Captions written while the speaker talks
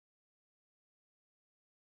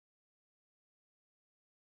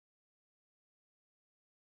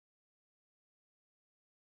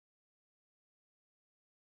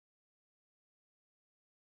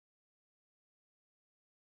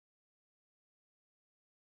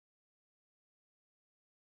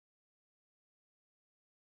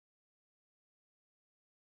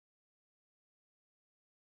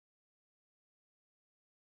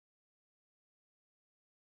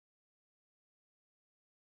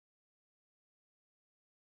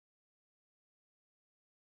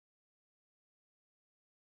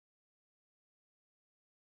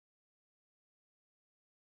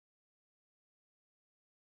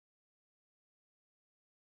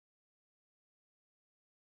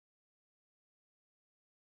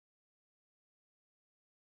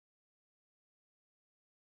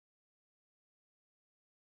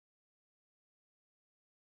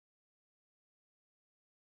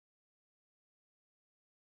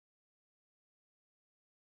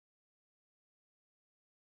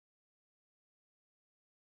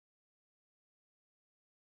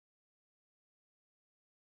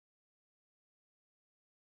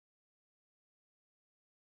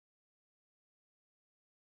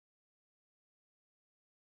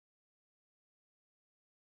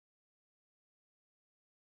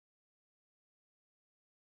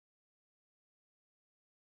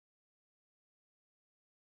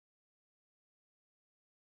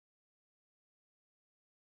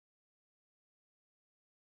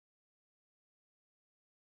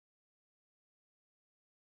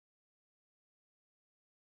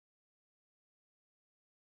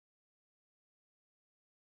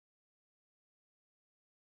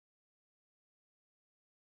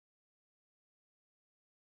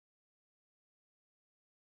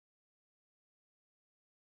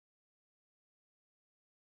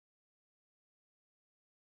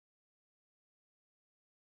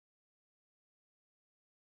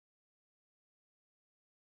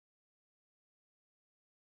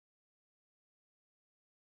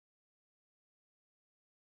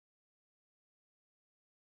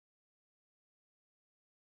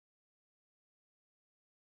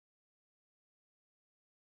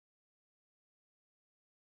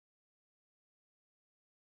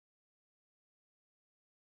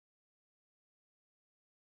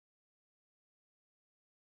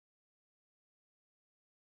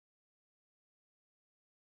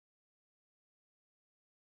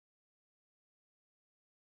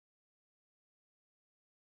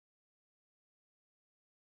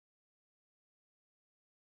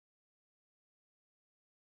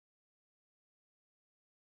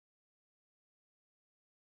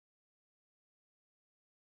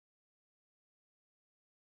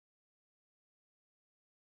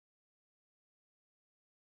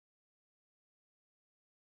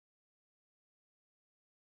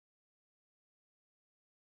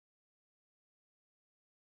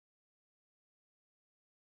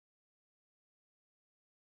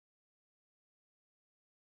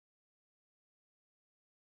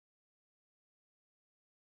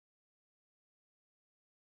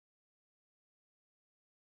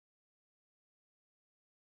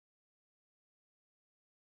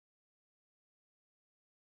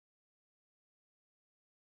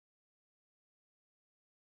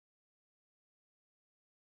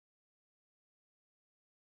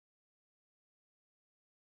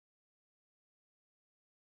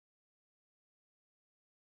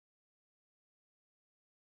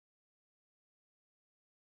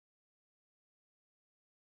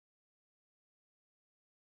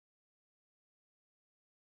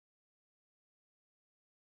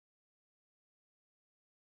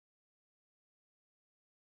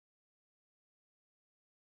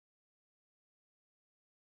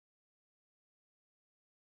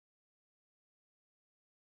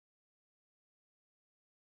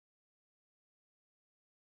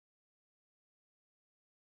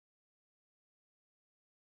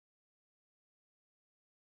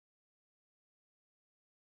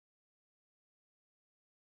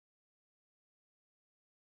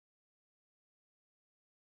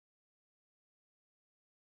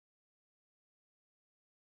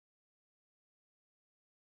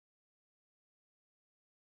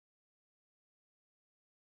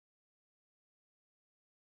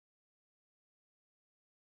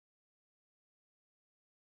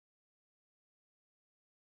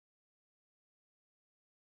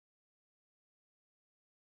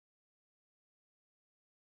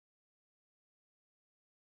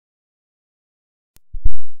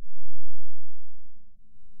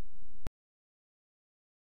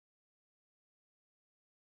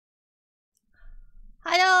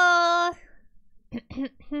Hello!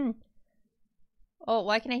 Oh,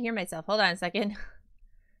 why can I hear myself? Hold on a second.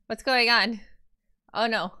 What's going on? Oh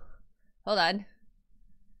no. Hold on.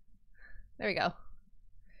 There we go.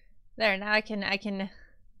 There, now I can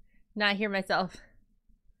not hear myself.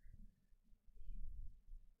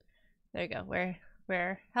 There we go.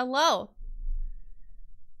 Where? Hello!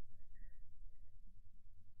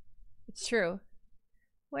 It's true.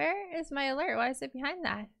 Where is my alert? Why is it behind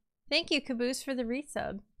that? Thank you, Caboose, for the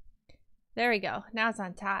resub. There we go. Now it's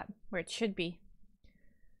on top, where it should be.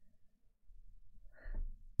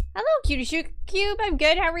 Hello, Cutie Shoe Cube. I'm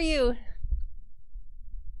good. How are you?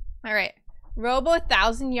 All right. Robo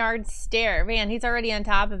 1,000-yard stare. Man, he's already on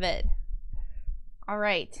top of it. All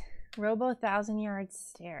right. Robo 1,000-yard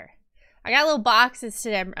stare. I got little boxes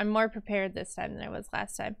today. I'm more prepared this time than I was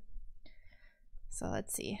last time. So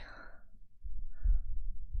let's see.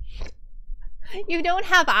 You don't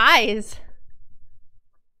have eyes.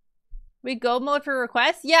 We go mode for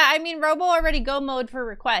requests? Yeah, I mean, Robo already go mode for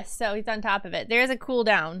requests, so he's on top of it. There's a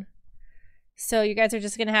cooldown. So you guys are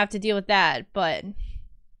just gonna have to deal with that, but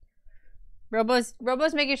Robo's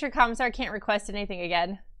making sure Commissar can't request anything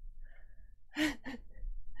again.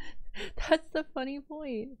 That's the funny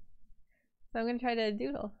point. So I'm gonna try to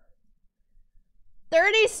doodle.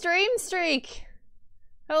 30 stream streak!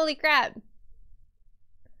 Holy crap.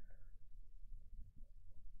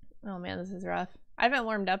 Oh man, this is rough. I haven't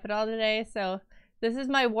warmed up at all today, so this is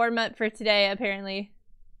my warm-up for today, apparently.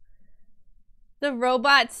 The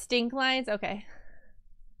robot stink lines? Okay.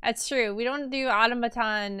 That's true. We don't do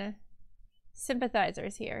automaton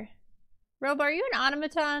sympathizers here. Robo, are you an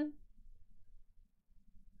automaton?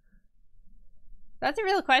 That's a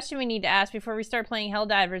real question we need to ask before we start playing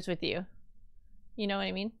Helldivers with you. You know what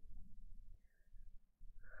I mean?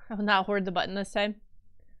 I will not hoard the button this time.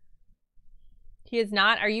 He is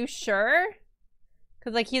not? Are you sure?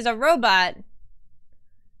 Because, like, he's a robot.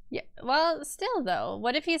 Yeah, well, still, though.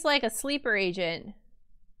 What if he's, like, a sleeper agent?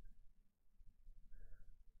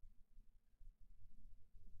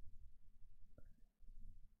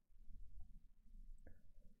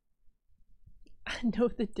 I know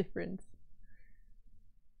the difference.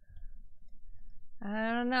 I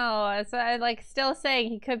don't know. So I, like, still saying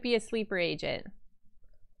he could be a sleeper agent.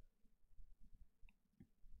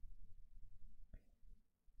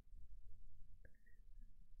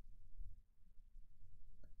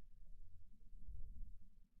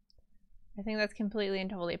 I think that's completely and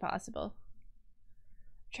totally possible.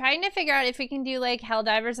 Trying to figure out if we can do like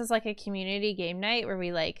Helldivers as like a community game night where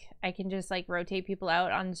we like, I can just like rotate people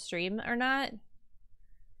out on the stream or not.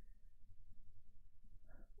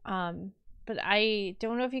 But I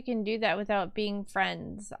don't know if you can do that without being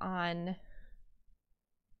friends on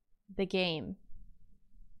the game.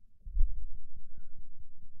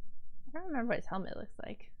 I don't remember what his helmet looks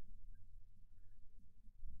like.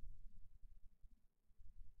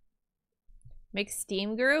 Mixed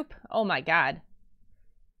Steam group? Oh my god.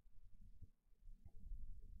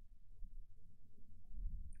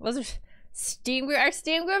 Was there Steam group? Are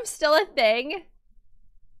Steam groups still a thing?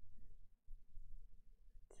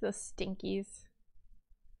 It's those stinkies.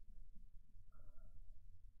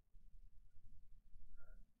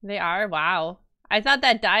 They are? Wow. I thought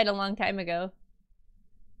that died a long time ago.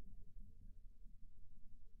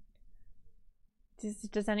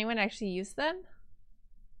 Does anyone actually use them?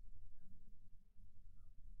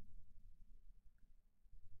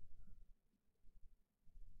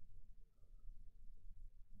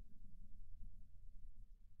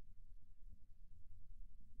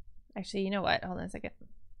 Actually, you know what? Hold on a second.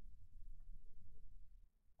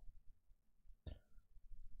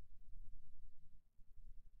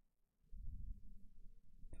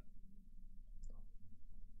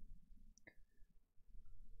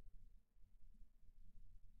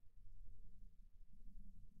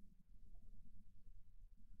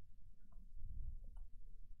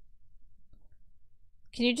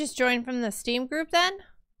 Can you just join from the Steam group then?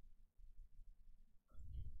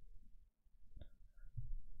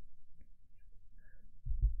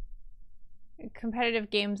 Competitive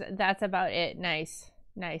games, that's about it. Nice.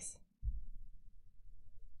 Nice.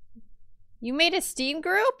 You made a Steam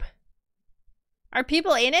group? Are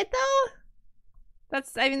people in it though?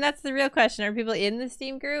 I mean, that's the real question. Are people in the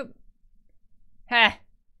Steam group? Heh.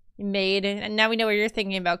 You made it. And now we know what you're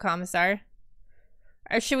thinking about, Commissar.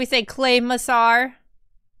 Or should we say Clay Massar?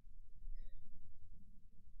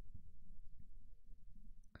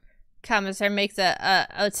 Commissar makes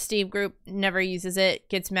a Steam group, never uses it,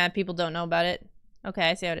 gets mad people don't know about it. Okay,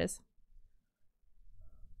 I see how it is.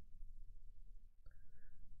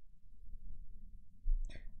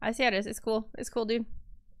 I see how it is. It's cool. It's cool, dude.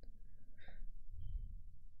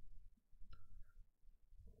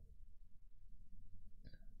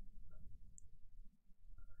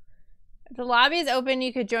 If the lobby is open,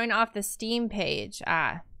 you could join off the Steam page.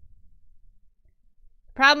 Ah.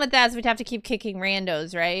 Problem with that is we'd have to keep kicking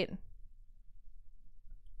randos, right?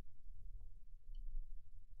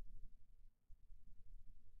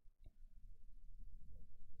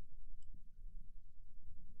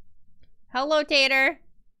 Hello, Tater.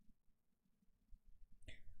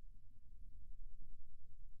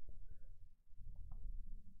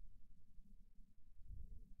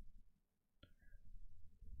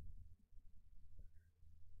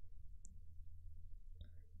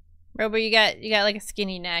 Robo, you got like a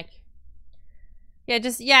skinny neck.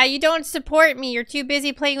 Yeah, you don't support me. You're too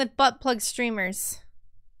busy playing with butt plug streamers.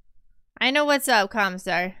 I know what's up,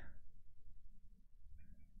 Commissar.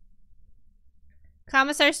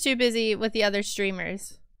 Commissar's too busy with the other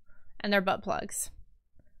streamers and their butt plugs.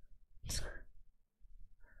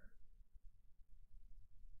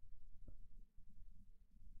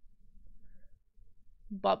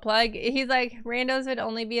 Butt plug? He's like, randos would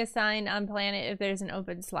only be assigned on planet if there's an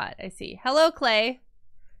open slot. I see. Hello, Clay.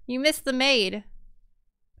 You missed the maid.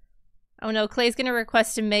 Oh no, Clay's gonna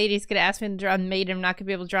request a maid. He's gonna ask me to draw a maid. I'm not gonna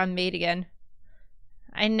be able to draw a maid again.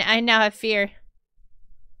 I now have fear.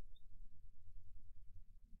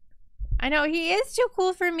 I know, he is too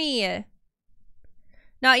cool for me.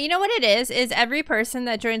 No, you know what it is every person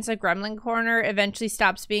that joins the Gremlin Corner eventually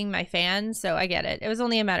stops being my fan, so I get it. It was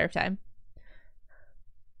only a matter of time.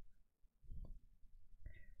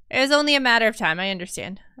 It was only a matter of time, I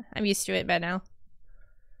understand. I'm used to it by now.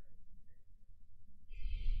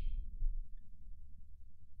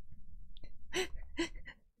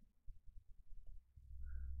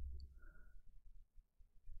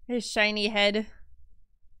 His shiny head.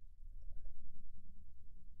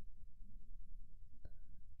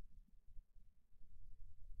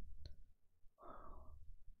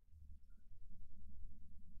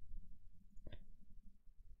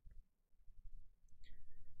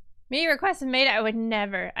 Me request a maid? I would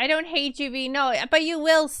never. I don't hate you, V. No, but you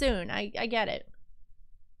will soon. I get it.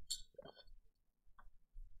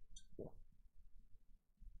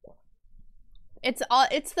 It's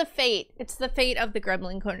the fate. It's the fate of the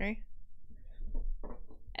Gremlin Corner.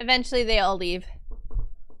 Eventually they all leave.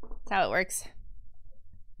 That's how it works.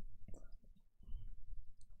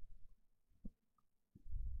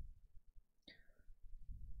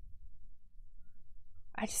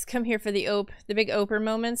 I just come here for the big oper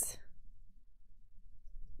moments.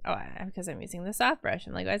 Oh, because I'm using the soft brush.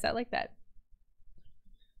 I'm like, why is that like that?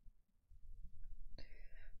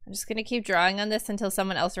 I'm just gonna keep drawing on this until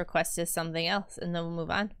someone else requests something else, and then we'll move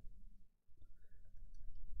on.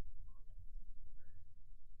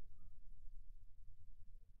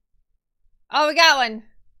 Oh, we got one.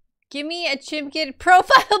 Give me a Chimkin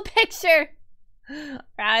profile picture.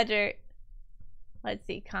 Roger. Let's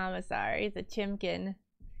see, Commissar. He's a Chimkin.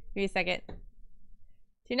 Give me a second.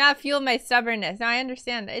 Do not fuel my stubbornness. No, I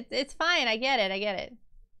understand. It's fine. I get it. I get it.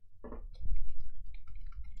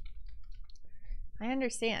 I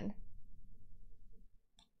understand.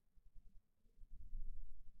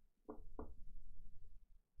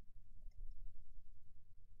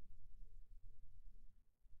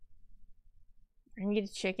 I need a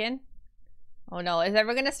chicken. Oh no, is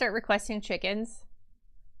everyone gonna start requesting chickens?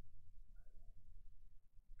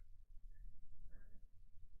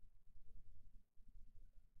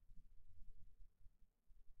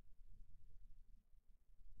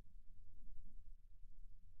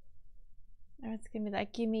 Oh, it's gonna be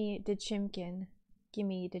like, give me the chimkin. Give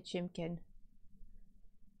me the chimkin.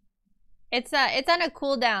 It's on a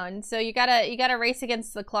cooldown, so you gotta race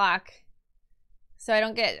against the clock. So I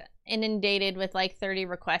don't get inundated with like 30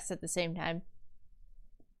 requests at the same time.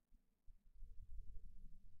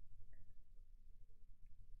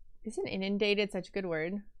 Isn't inundated such a good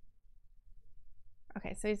word?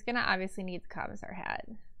 Okay, so he's gonna obviously need the Commissar hat.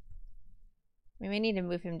 We may need to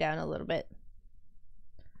move him down a little bit.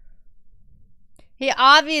 He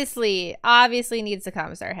obviously needs the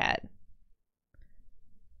Commissar hat.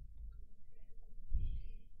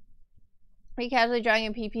 Are you casually drawing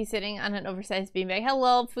a PP sitting on an oversized beanbag?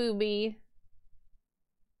 Hello, Fubi.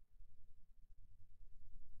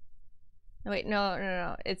 No, wait,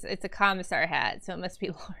 no. It's a Commissar hat, so it must be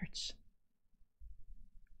large.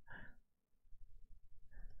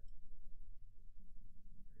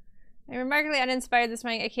 I'm remarkably uninspired this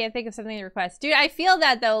morning. I can't think of something to request. Dude, I feel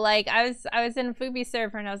that though. Like I was in a Fubi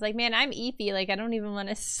server and I was like, man, I'm eepy. Like I don't even want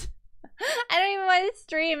to I don't even want to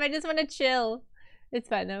stream. I just want to chill. It's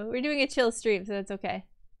fine though. We're doing a chill stream, so that's okay.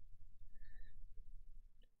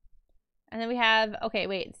 And then we have, okay,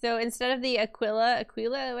 wait. So instead of the Aquila,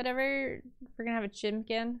 whatever, we're gonna have a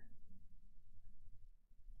Chimkin.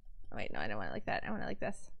 Oh, wait, no, I don't want it like that. I want it like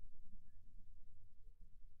this.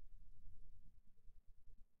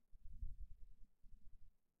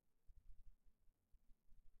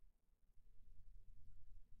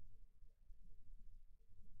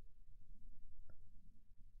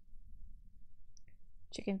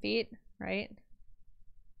 Chicken feet, right?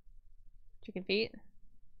 Chicken feet.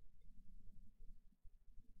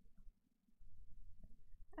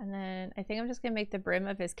 And then I think I'm just gonna make the brim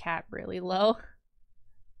of his cap really low.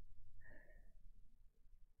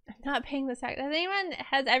 I'm not paying this tax.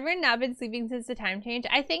 Has everyone not been sleeping since the time change?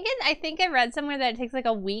 I think I read somewhere that it takes like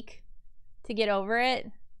a week to get over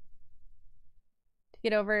it. To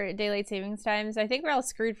get over daylight savings times. I think we're all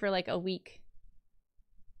screwed for like a week.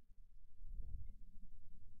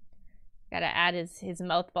 Gotta add his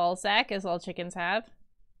mouth ball sack, as all chickens have.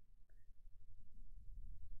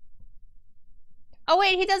 Oh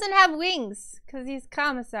wait, he doesn't have wings because he's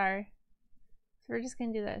commissar. So we're just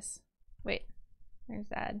gonna do this. Wait, where's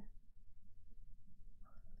that?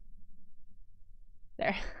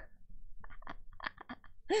 There.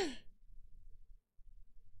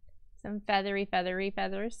 Some feathery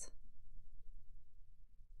feathers.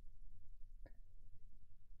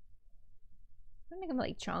 I'm gonna make them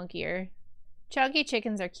like chunkier. Chunky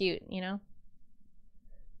chickens are cute, you know?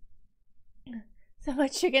 So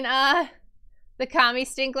much chicken. The commie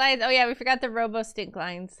stink lines. Oh yeah, we forgot the robo stink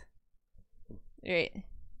lines. Right.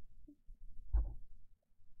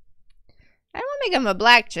 I don't want to make him a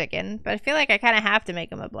black chicken, but I feel like I kind of have to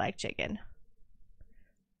make him a black chicken.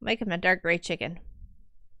 Make him a dark gray chicken.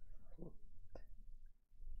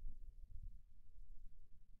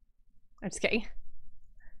 I'm just kidding.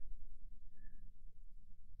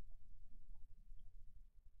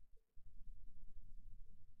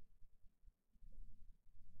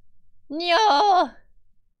 No.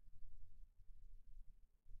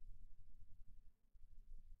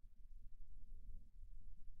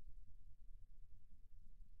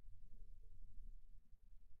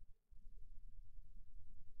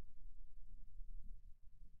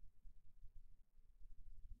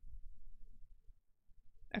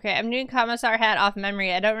 Okay, I'm doing commissar hat off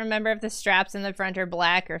memory. I don't remember if the straps in the front are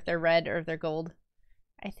black or if they're red or if they're gold.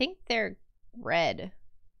 I think they're red,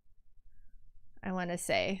 I want to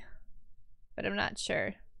say, but I'm not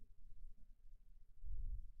sure.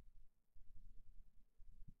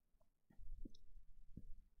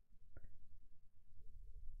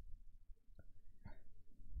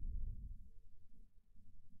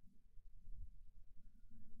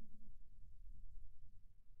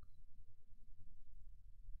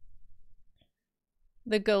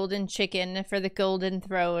 The golden chicken for the golden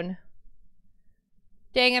throne.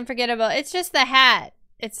 Dang, unforgettable. It's just the hat.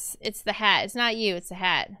 It's the hat. It's not you, it's the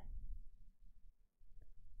hat.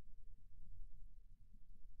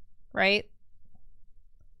 Right?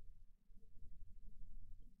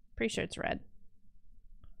 Pretty sure it's red.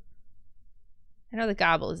 I know the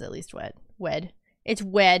gobble is at least wet. Wed. It's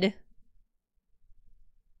wed.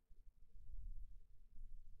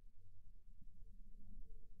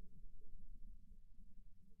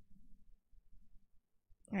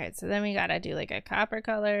 Alright, so then we gotta do like a copper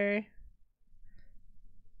color.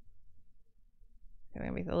 I'm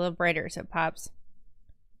gonna make it a little brighter so it pops.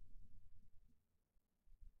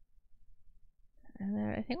 And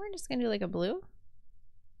then I think we're just gonna do like a blue.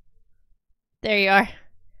 There you are.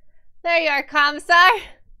 There you are, Commissar.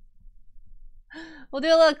 We'll do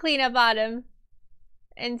a little cleanup on him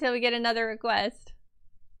until we get another request.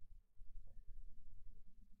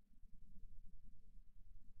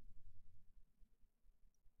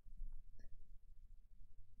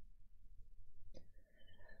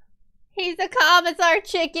 He's a commissar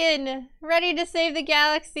chicken, ready to save the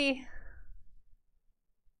galaxy.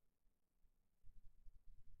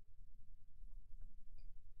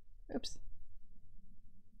 Oops.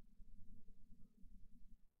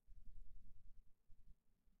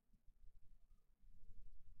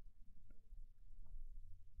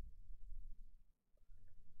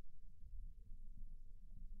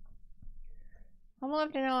 Humble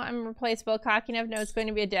enough to know I'm replaceable. Cocky enough to know it's going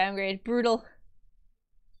to be a downgrade. Brutal.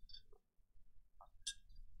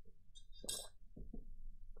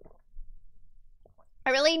 I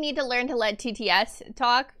really need to learn to let TTS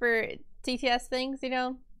talk for TTS things, you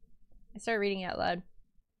know? I start reading out loud.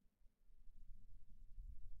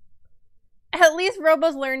 At least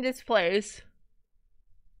Robo's learned his place.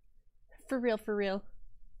 For real, for real.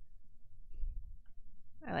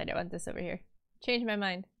 I don't want this over here. Change my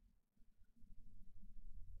mind.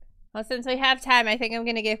 Well, since we have time, I think I'm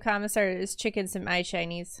gonna give Commissar's chicken some eye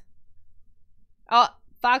shinies. Oh,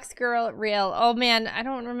 Fox Girl Real. Oh man, I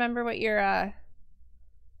don't remember what your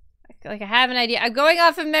like I have an idea. I'm going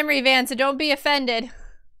off of memory, Van, so don't be offended.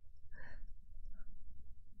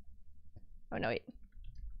 Oh no, wait.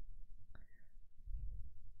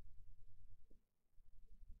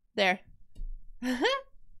 There.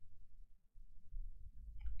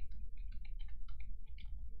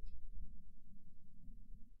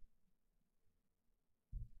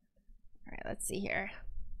 let's see here.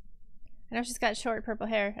 I know she's got short purple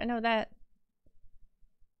hair. I know that.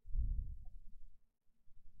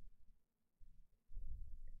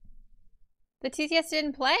 The TTS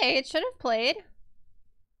didn't play. It should have played.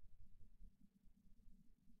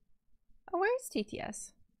 Oh, where's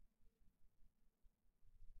TTS?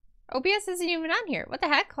 OBS isn't even on here. What the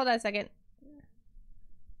heck? Hold on a second.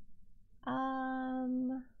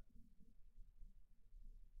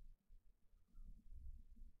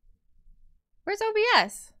 Where's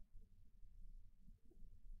OBS?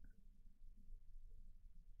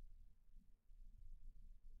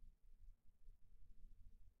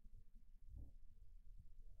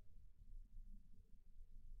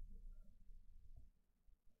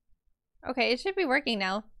 Okay, it should be working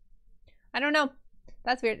now. I don't know.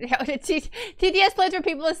 That's weird. TTS plays for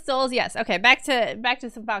people with souls. Yes. Okay, back to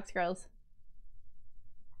some Fox Girls.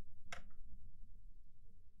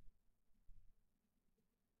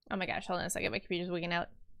 Oh my gosh, hold on a second. My computer's wigging out.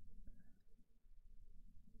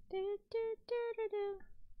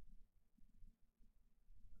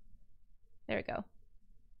 There we go.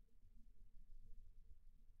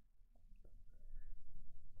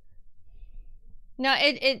 No,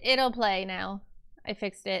 it'll play now. I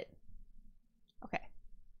fixed it. Okay.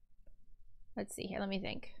 Let's see here. Let me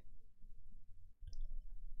think.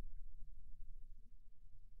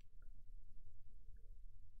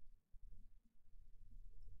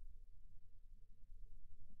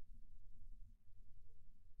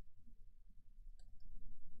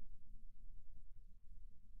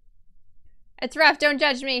 It's rough. Don't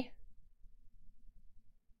judge me.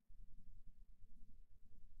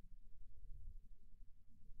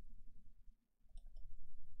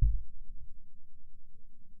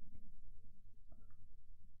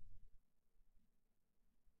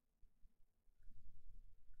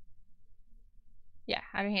 Yeah,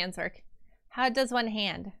 how do hands work? How does one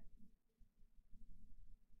hand?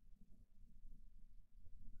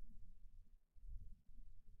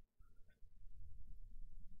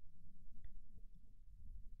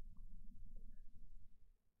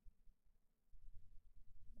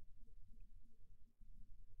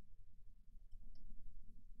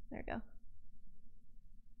 There we go.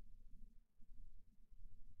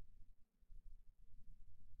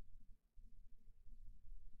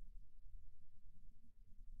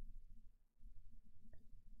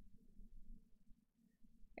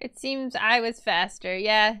 It seems I was faster.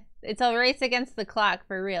 Yeah, it's a race against the clock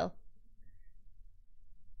for real.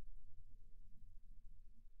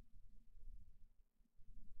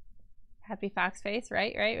 Happy fox face,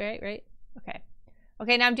 right? Okay.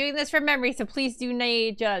 Okay, now I'm doing this from memory, so please do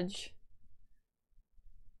not judge.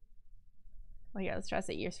 Oh yeah, let's dress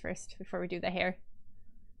the ears first before we do the hair.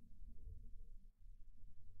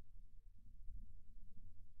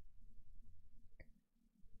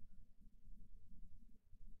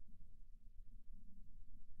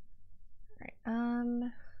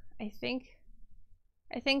 Alright,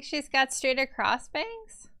 I think she's got straighter cross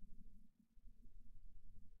bangs.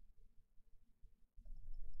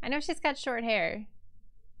 I know she's got short hair.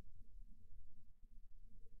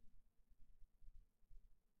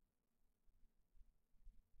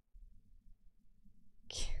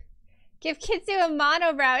 Give Kitsu a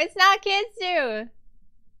monobrow. It's not Kitsu.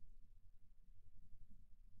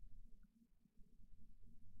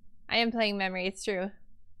 I am playing memory, it's true.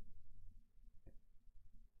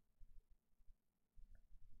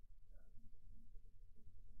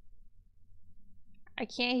 I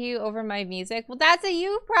can't hear you over my music. Well, that's a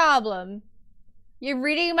you problem. You're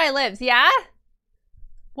reading my lips, yeah?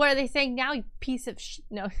 What are they saying now, you piece of shit?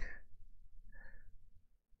 No.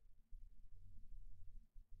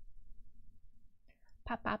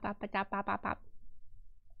 Pop, pop, pop, pop, pop, pop, pop.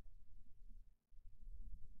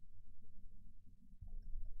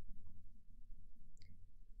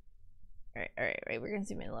 All right. We're gonna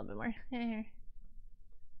zoom in a little bit more. Here.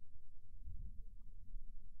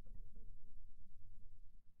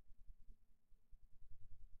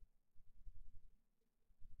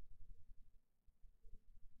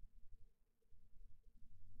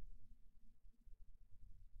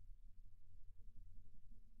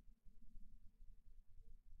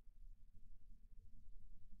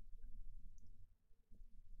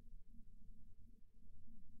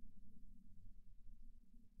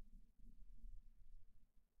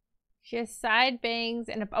 She has side bangs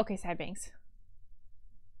and a, okay, side bangs.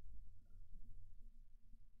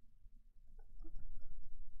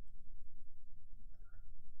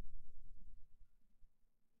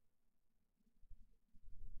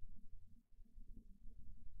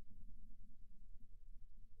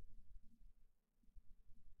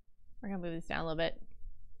 We're gonna move this down a little bit.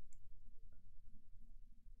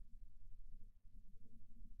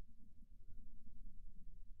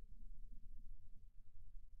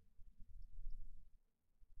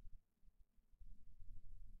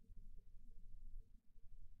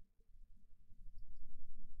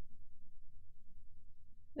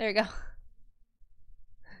 There you go.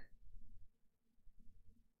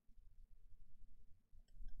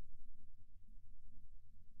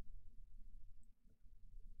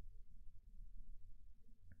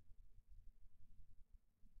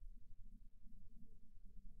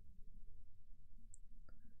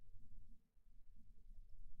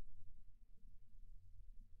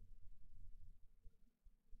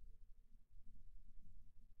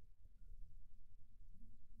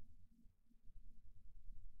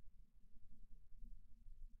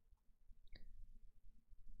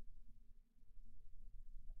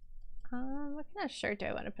 What kind of shirt do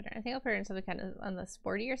I want to put in? I think I'll put it in something kind of on the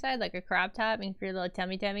sportier side, like a crop top, and for your little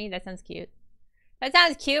tummy. That sounds cute. That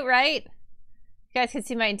sounds cute, right? You guys can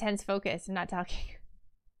see my intense focus. I'm not talking.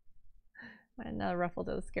 Another ruffle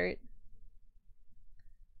to the skirt.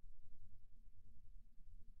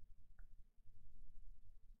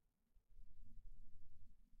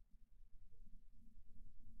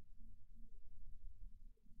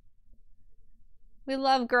 We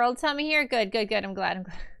love girl tummy here. Good, good, good. I'm glad.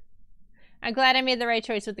 I'm glad I made the right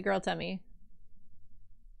choice with the girl tummy.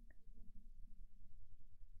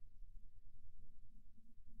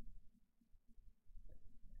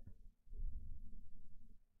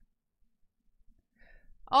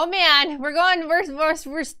 Oh man,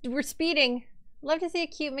 we're speeding. Love to see a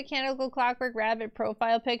cute mechanical clockwork rabbit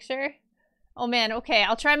profile picture. Oh man, okay,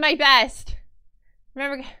 I'll try my best.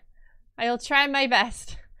 Remember, I'll try my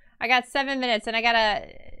best. I got 7 minutes and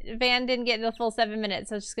Van didn't get the full 7 minutes,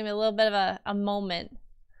 so it's just gonna be a little bit of a moment.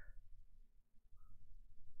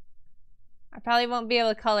 I probably won't be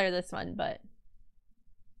able to color this one, but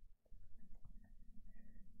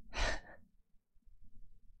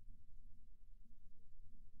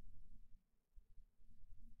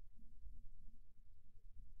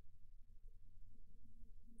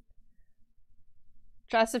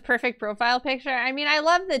just a perfect profile picture. I mean, I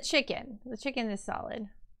love the chicken. The chicken is solid.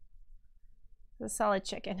 It's a solid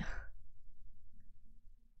chicken.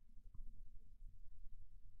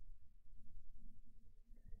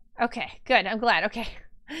 Okay, good. I'm glad. Okay.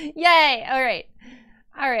 Yay! All right.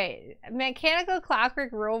 All right. Mechanical clockwork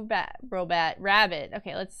rabbit.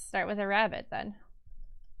 Okay, let's start with a rabbit then.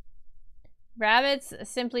 Rabbits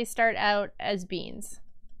simply start out as beans.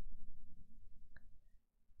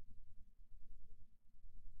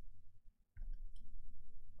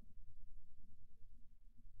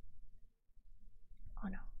 Oh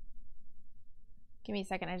no. Give me a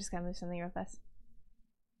second. I just gotta move something real fast.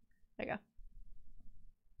 There you go.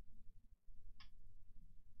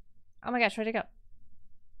 Oh my gosh, where'd it go?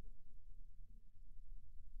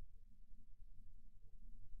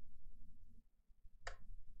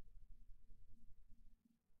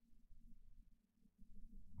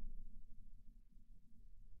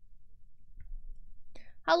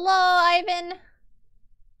 Hello, Ivan.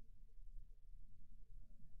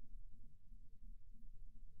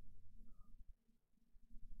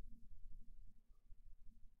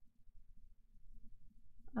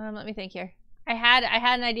 Let me think here. I had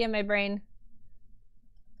an idea in my brain.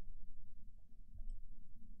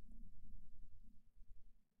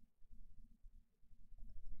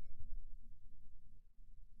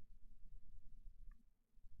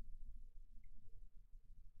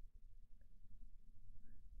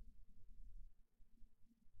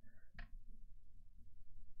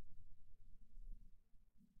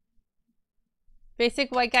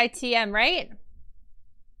 Basic white guy TM, right?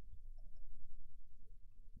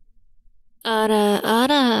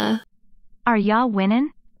 Ara. Are y'all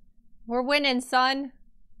winning? We're winning, son.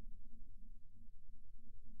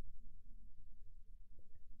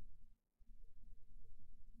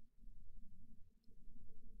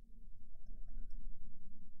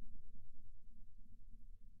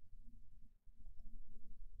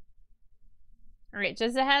 All right,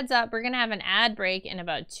 just a heads up, we're gonna have an ad break in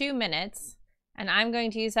about 2 minutes, and I'm going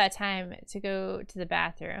to use that time to go to the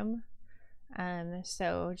bathroom.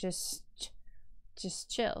 So just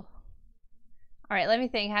chill. All right, let me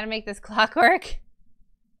think how to make this clock work.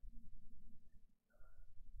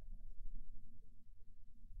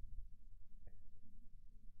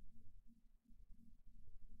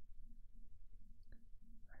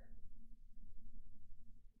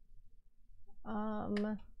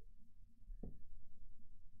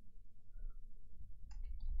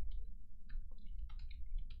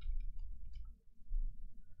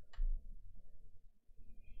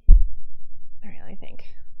 All right, let me think.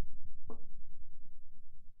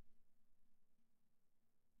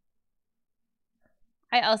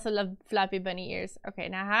 I also love floppy bunny ears. Okay,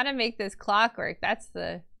 now how to make this clock work? That's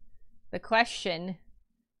the question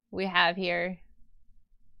we have here.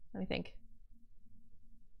 Let me think.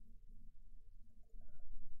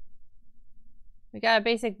 We got a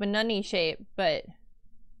basic Benoni shape, but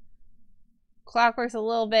clockwork's a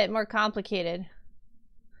little bit more complicated.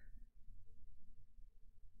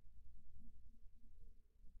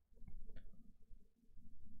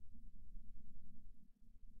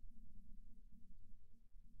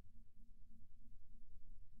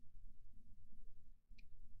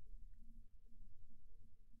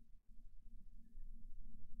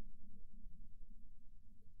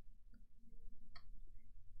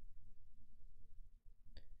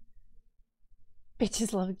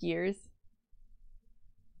 Bitches love gears.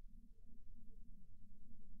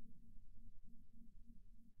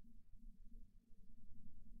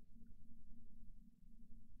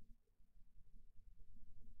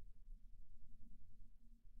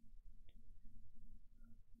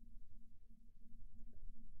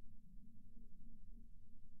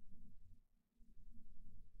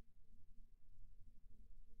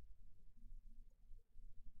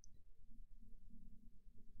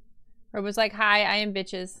 Or was like, hi, I am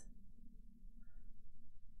bitches.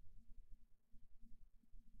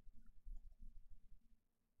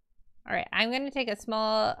 All right, I'm gonna take a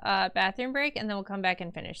small bathroom break and then we'll come back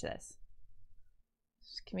and finish this.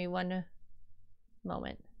 Just give me one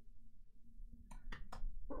moment.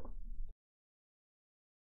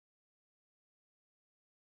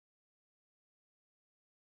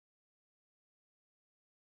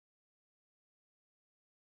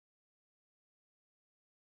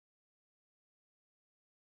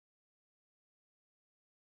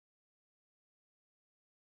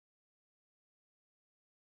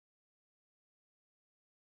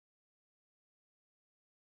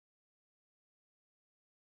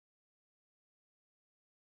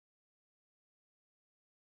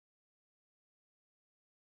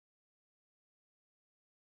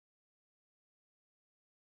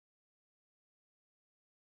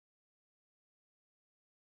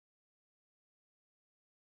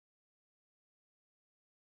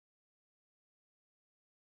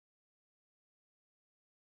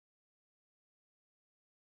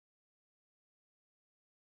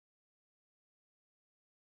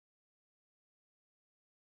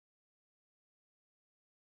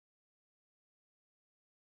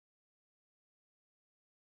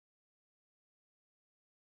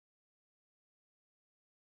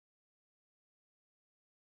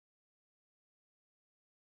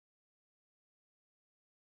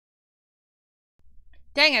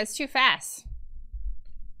 Dang it, it's too fast.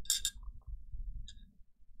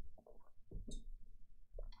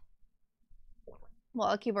 Well,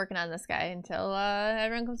 I'll keep working on this guy until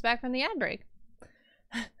everyone comes back from the ad break.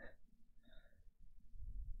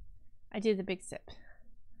 I do the big sip.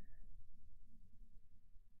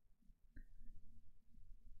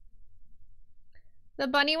 The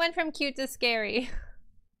bunny went from cute to scary.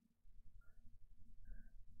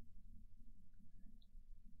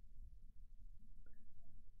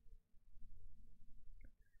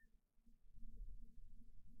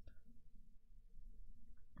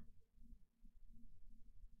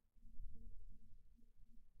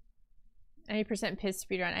 Any percent piss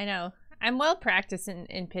speedrun. I know. I'm well practiced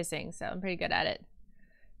in pissing, so I'm pretty good at it.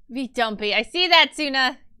 Be dumpy. I see that,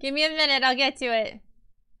 Suna. Give me a minute. I'll get to it.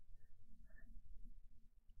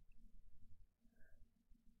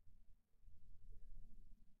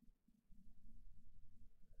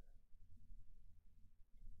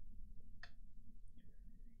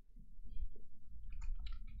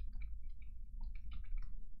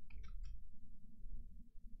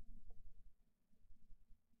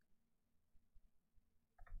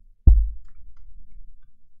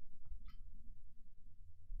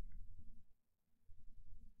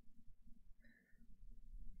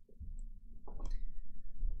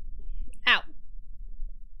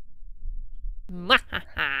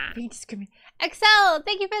 Excel,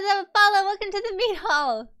 thank you for the follow. Welcome to the meat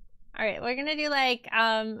hall. All right, we're gonna do like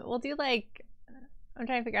we'll do like, I'm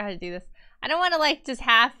trying to figure out how to do this. I don't want to like just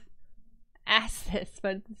half ass this,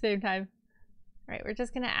 but at the same time. All right, we're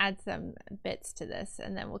just gonna add some bits to this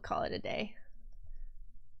and then we'll call it a day.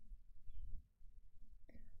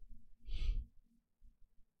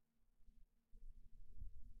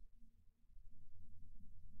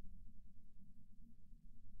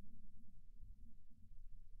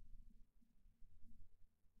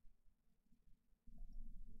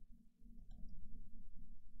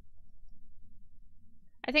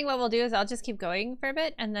 I think what we'll do is I'll just keep going for a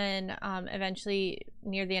bit and then eventually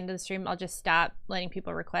near the end of the stream I'll just stop letting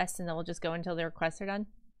people request and then we'll just go until the requests are done.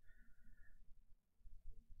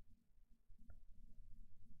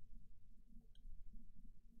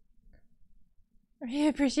 I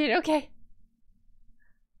appreciate it. Okay.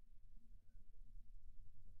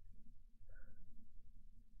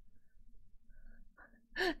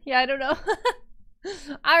 Yeah, I don't know.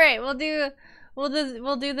 All right, we'll do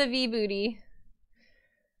the V booty.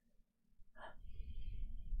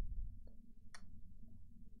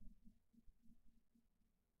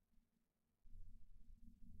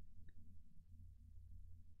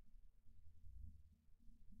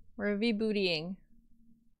 We're V bootying.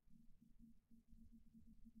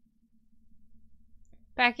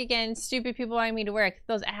 Back again, stupid people wanting me to work.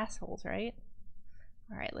 Those assholes, right?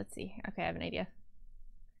 All right, let's see. Okay, I have an idea.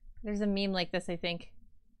 There's a meme like this, I think.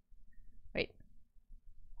 Wait.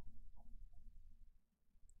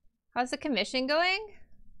 How's the commission going?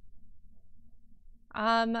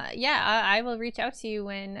 Yeah, I will reach out to you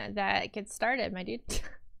when that gets started, my dude.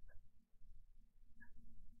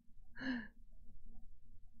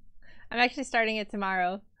 I'm actually starting it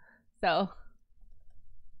tomorrow, so.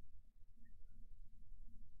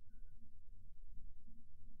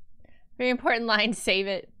 Very important line, save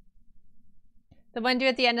it. The one due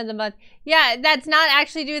at the end of the month. Yeah, that's not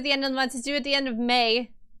actually due at the end of the month. It's due at the end of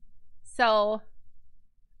May. So,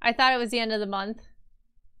 I thought it was the end of the month.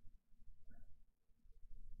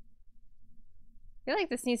 I feel like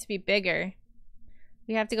this needs to be bigger.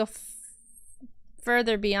 We have to go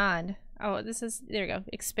further beyond. Oh, this is, there we go,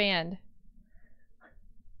 expand.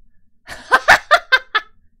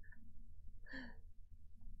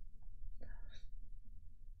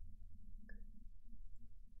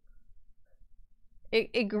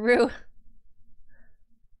 It grew.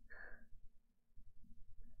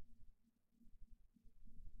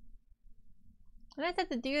 And I thought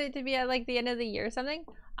to do it to be at like the end of the year or something.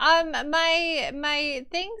 My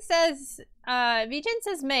thing says VGen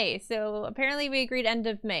says May, so apparently we agreed end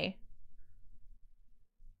of May.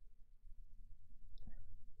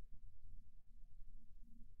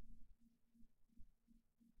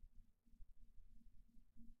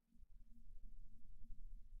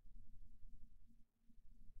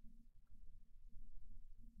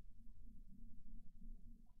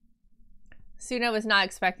 Suna was not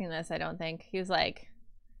expecting this, I don't think. He's like,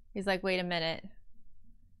 wait a minute.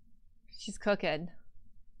 She's cooking.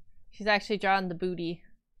 She's actually drawing the booty.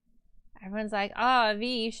 Everyone's like, oh,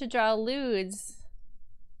 V, you should draw lewds.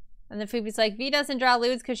 And then Fubi's like, V doesn't draw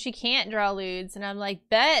lewds because she can't draw lewds. And I'm like,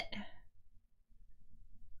 bet.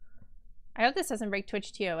 I hope this doesn't break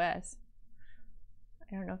Twitch TOS.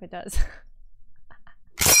 I don't know if it does.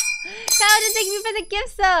 Paladin, thank you for the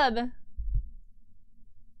gift sub.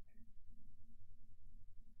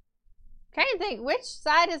 Trying to think, which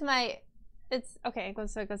side is my... It's... Okay, it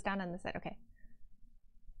goes, so it goes down on this side. Okay.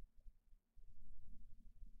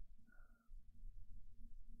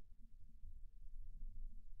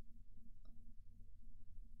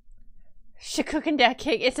 Cooking that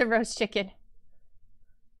cake. It's a roast chicken.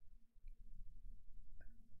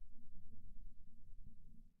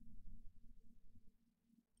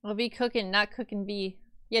 Well, V cooking, not cooking V.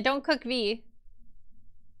 Yeah, don't cook V.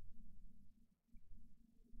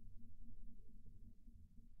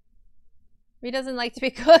 V doesn't like to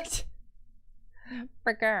be cooked.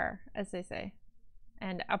 Burger, as they say.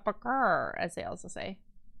 And a burger, as they also say.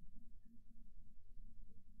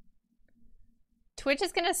 Twitch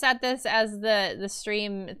is gonna set this as the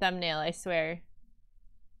stream thumbnail, I swear.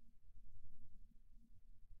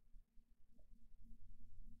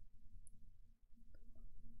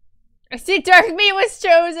 I see dark meat was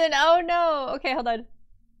chosen. Oh no. Okay, hold on.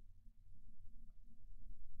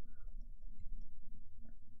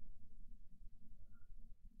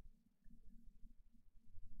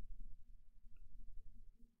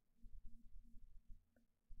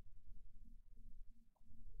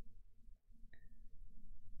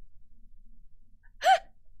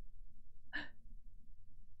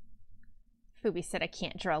 Fubi said I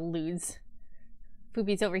can't draw lewds.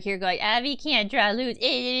 Fubi's over here going, Abby can't draw lewds.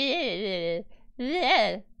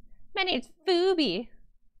 My name's Fubi.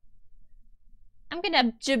 I'm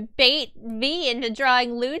gonna debate V into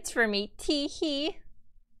drawing lewds for me. Tee hee.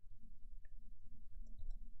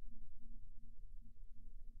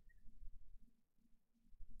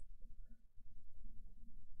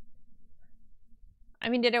 I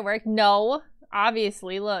mean, did it work? No.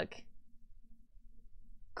 Obviously, look.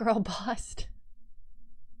 Girl bossed.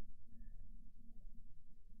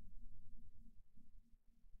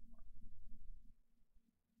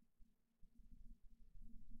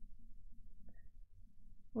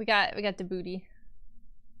 We got the booty.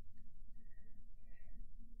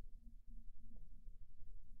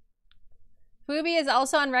 Fubi is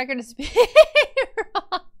also on record as being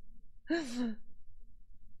wrong.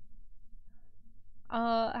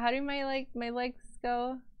 How do my legs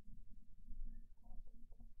go?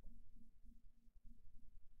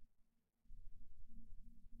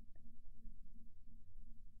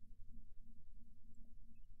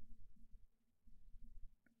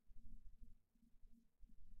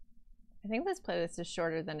 think this playlist is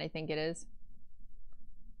shorter than I think it is.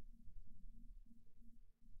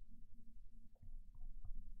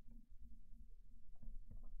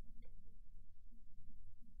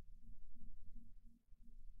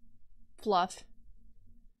 Fluff.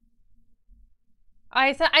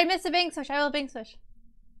 I missed a bang switch. I will bang switch.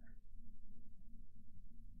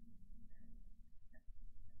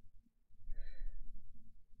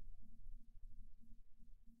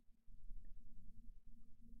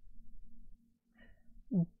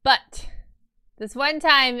 But this one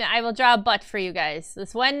time I will draw a butt for you guys.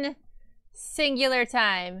 This one singular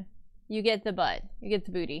time you get the butt. You get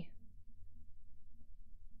the booty.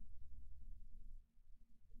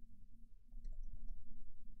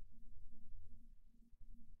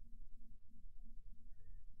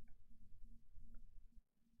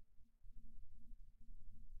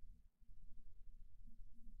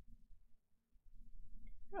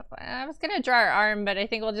 I was gonna draw her arm, but I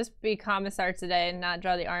think we'll just be commissar today and not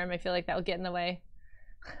draw the arm. I feel like that will get in the way.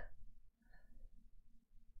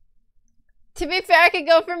 To be fair, I could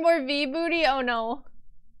go for more V booty. Oh no.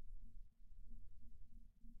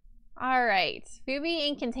 Alright. Phoebe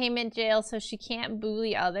in containment jail so she can't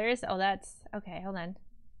bully others. Oh, that's... Okay, hold on.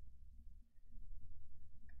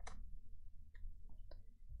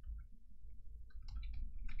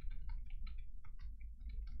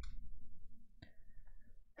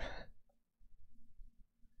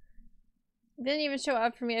 Didn't even show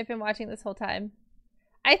up for me. I've been watching this whole time.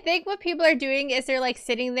 I think what people are doing is they're like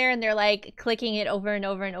sitting there and they're like clicking it over and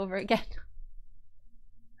over and over again.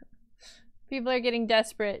 People are getting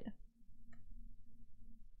desperate.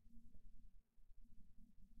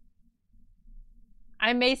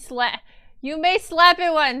 I may slap. You may slap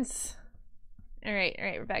it once. Alright,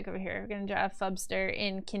 we're back over here. We're gonna draw a Fubster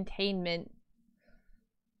in containment.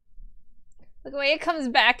 Look the way it comes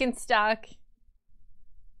back in stock.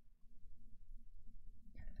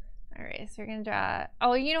 Alright, so we're gonna draw...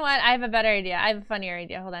 Oh, you know what? I have a better idea. I have a funnier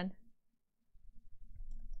idea. Hold on.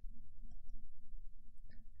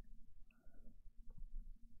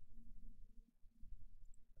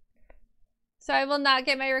 So I will not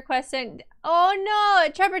get my request in... Oh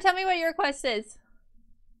no! Trevor, tell me what your request is.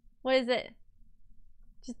 What is it?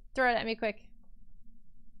 Just throw it at me quick.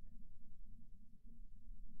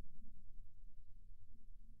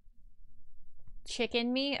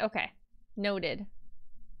 Chicken me? Okay. Noted.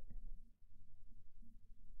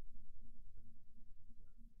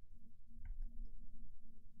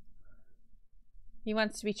 He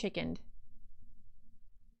wants to be chickened.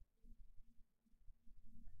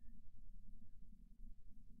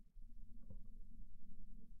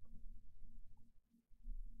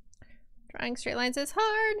 Drawing straight lines is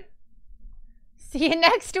hard. See you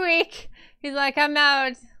next week. He's like, I'm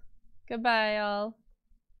out. Goodbye, all.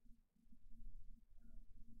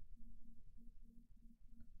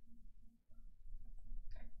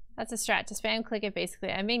 That's a strat, to spam click it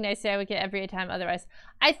basically. I'm being nice, I would get every time otherwise.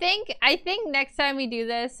 I think next time we do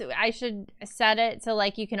this, I should set it so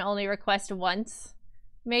like you can only request once,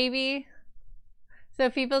 maybe.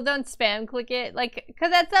 So people don't spam click it, like,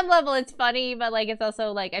 because at some level it's funny, but like it's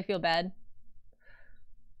also like I feel bad.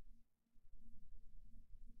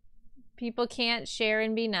 People can't share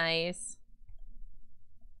and be nice.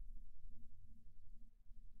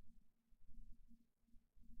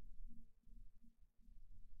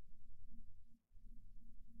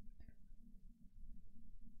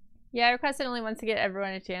 Yeah, I requested only once to get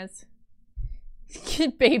everyone a chance.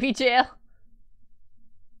 Get baby jail.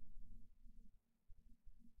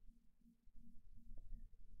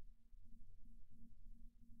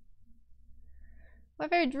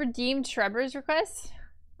 What if I redeemed Trevor's request?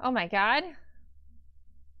 Oh my god.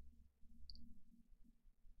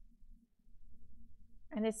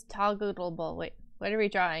 And it's toggleable. Wait, what are we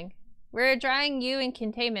drawing? We're drawing you in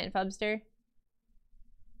containment, Fubster.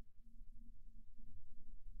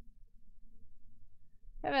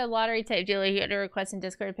 I have a lottery type deal. You get a request in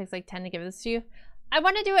Discord. It picks like 10 to give this to you. I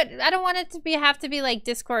want to do it. I don't want it to have to be like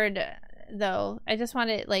Discord though. I just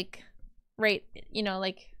want it like right, you know,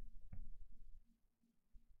 like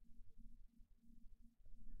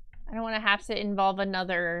I don't want to have to involve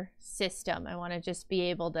another system. I want to just be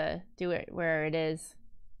able to do it where it is.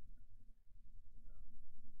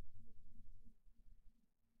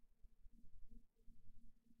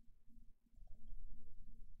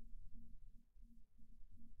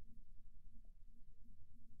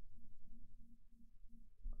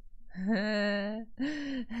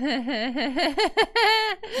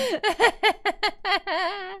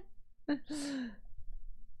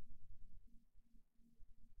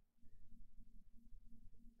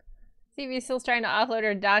 CV's still trying to offload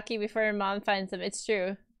her Daki before her mom finds him. It's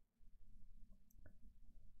true.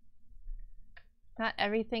 Not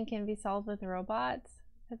everything can be solved with robots.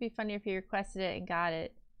 That'd be funny if you requested it and got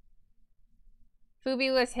it.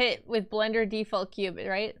 Fubi was hit with Blender default cube,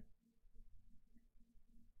 right?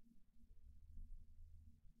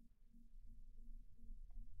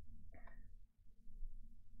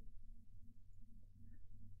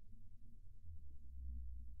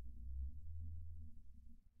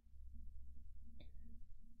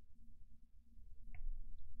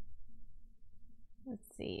 Let's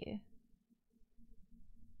see.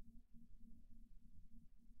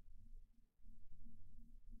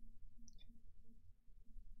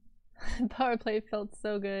 Power play felt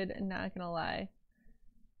so good, not gonna lie.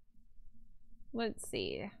 Let's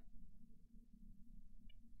see.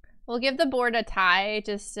 We'll give the board a tie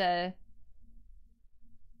just to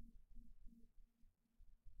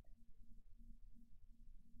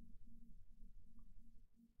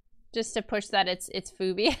push that it's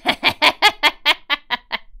Fubi.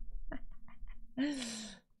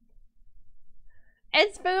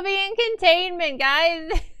 It's Fubi in containment,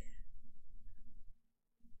 guys.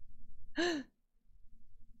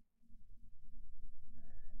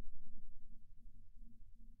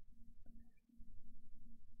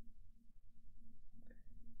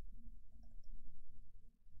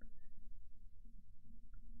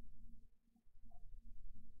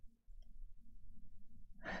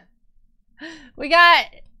 We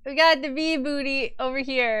got the V booty over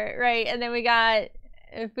here, right? And then we got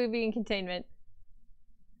Fubi in containment.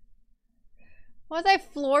 Was I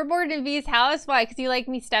floorboard in V's house? Why? Because you like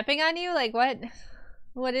me stepping on you? Like what?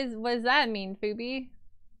 What does that mean, Fubi?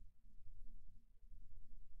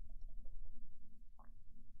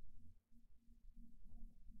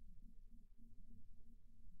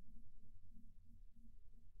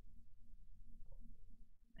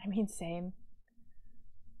 I mean, same.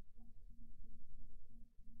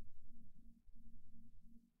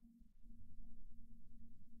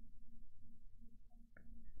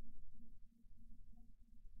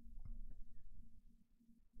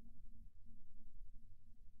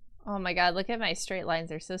 Oh my god, look at my straight lines.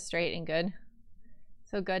 They're so straight and good.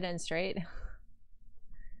 So good and straight.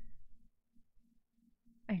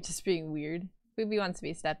 I'm just being weird. Fubi wants to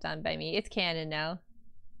be stepped on by me. It's canon now.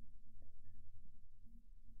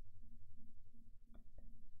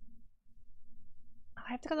 Oh,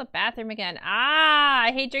 I have to go to the bathroom again. Ah,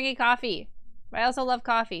 I hate drinking coffee. But I also love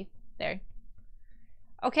coffee. There.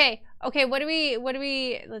 Okay, okay, what do we,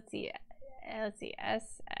 let's see. Let's see,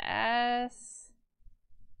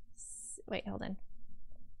 wait, hold on.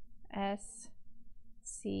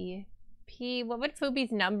 SCP. What would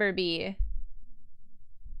Fubi's number be?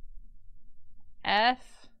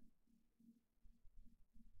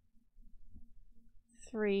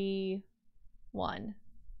 F31.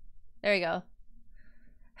 There you go.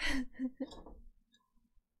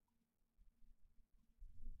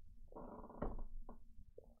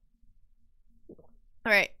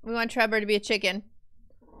 All right, we want Trevor to be a chicken.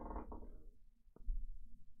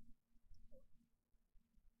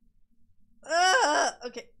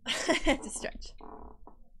 Okay. To stretch.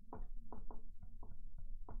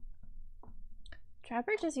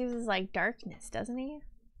 Trevor just uses like darkness, doesn't he?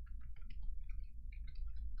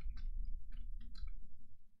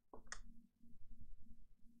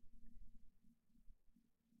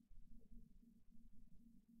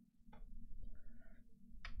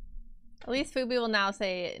 At least Fubi will now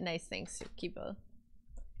say nice things to Kibo.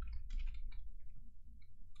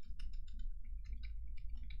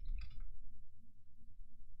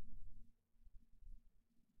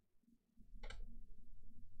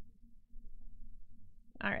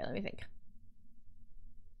 All right, let me think.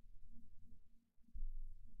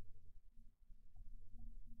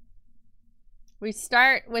 We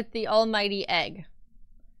start with the almighty egg,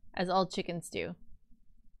 as all chickens do.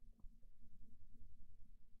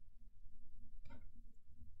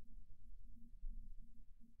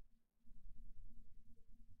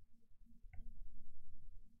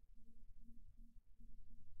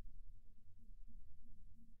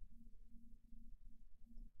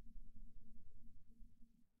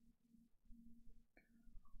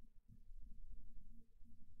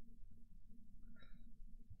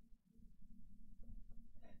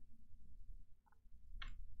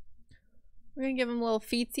 We're gonna give him little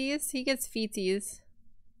feetsies. He gets feetsies.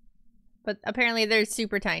 But apparently they're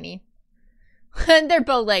super tiny. And they're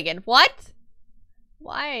bow-legged. What?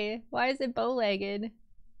 Why? Why is it bow-legged?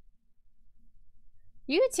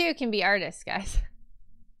 You too can be artists, guys.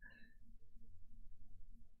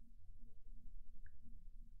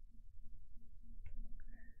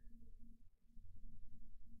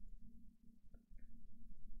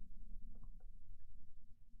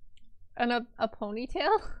 And a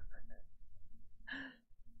ponytail?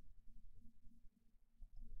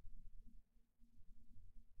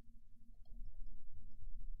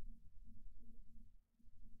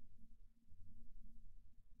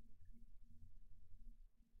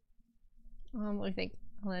 Let me think.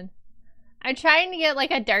 Hold on. I'm trying to get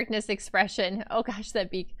like a darkness expression. Oh gosh, that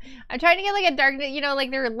beak. I'm trying to get like a darkness, you know, like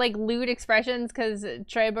they're like lewd expressions because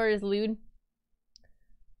Tribor is lewd.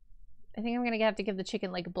 I think I'm gonna have to give the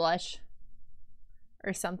chicken like a blush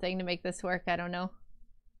or something to make this work. I don't know.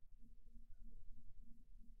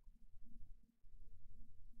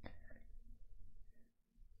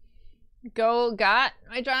 Go got.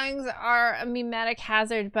 My drawings are a mimetic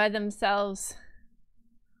hazard by themselves.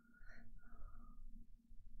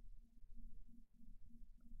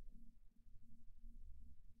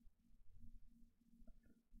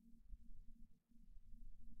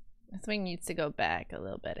 This wing needs to go back a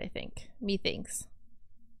little bit, I think. Methinks.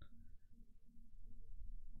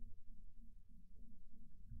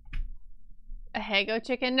 A Hago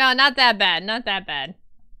chicken? No, not that bad. Not that bad.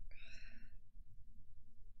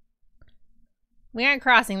 We aren't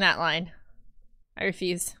crossing that line. I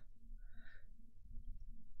refuse.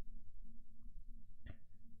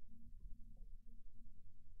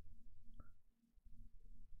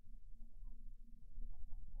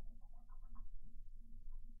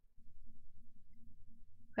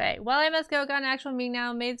 Okay, well, I must go. Got an actual meeting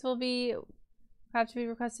now. Maids will have to be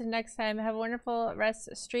requested next time. Have a wonderful rest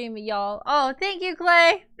stream, y'all. Oh, thank you,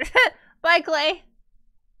 Clay. Bye, Clay.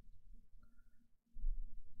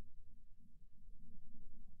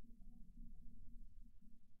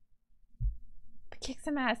 Kick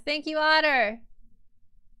some ass. Thank you, Otter.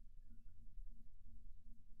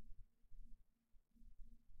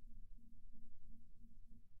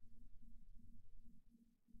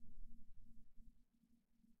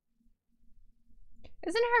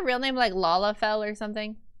 Isn't her real name like Lalafell or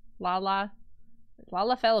something? Lala? Is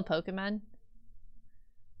Lalafell a Pokemon?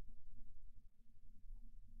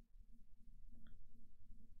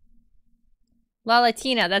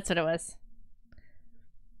 Lalatina, that's what it was.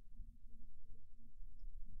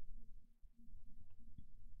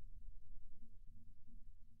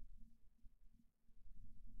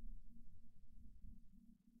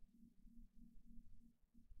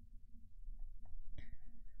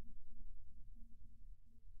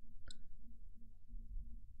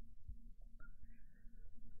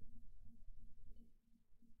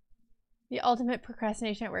 The ultimate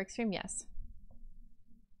procrastination at work stream, yes.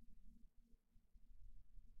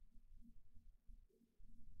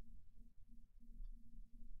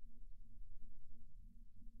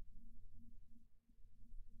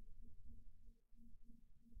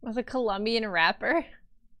 Was a Colombian rapper.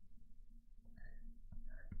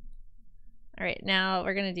 All right, now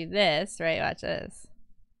we're gonna do this, right? Watch this.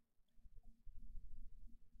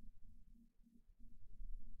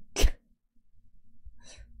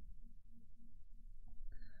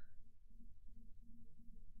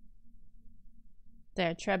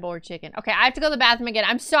 There, Trebor chicken. Okay, I have to go to the bathroom again.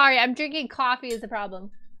 I'm sorry, I'm drinking coffee is the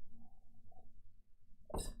problem.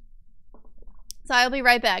 So I'll be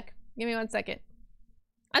right back. Give me 1 second.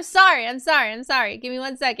 I'm sorry. Give me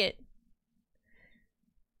 1 second.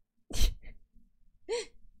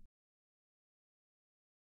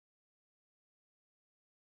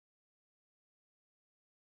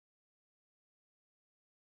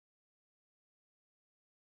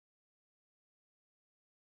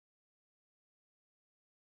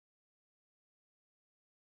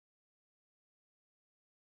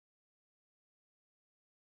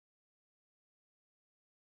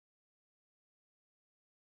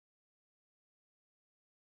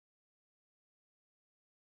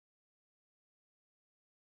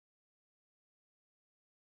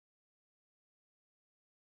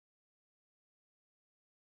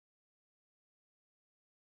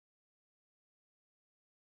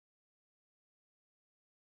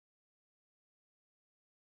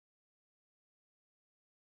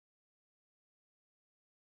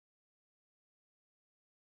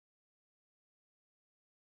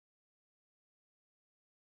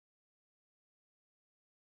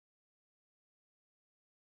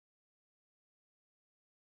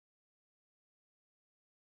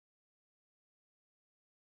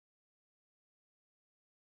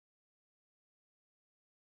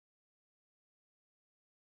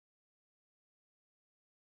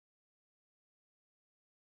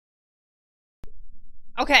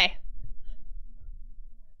 Okay.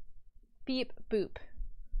 Beep boop.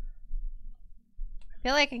 I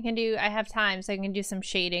feel like I have time, so I can do some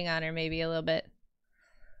shading on her maybe a little bit.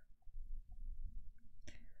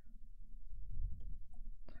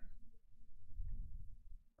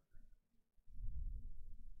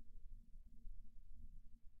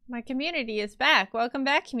 My community is back. Welcome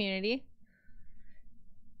back, community.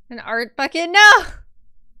 An art bucket? No!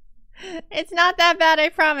 It's not that bad, I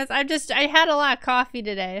promise. I had a lot of coffee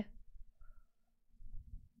today.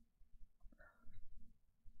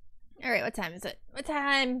 Alright, what time is it? What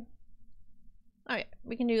time? Alright,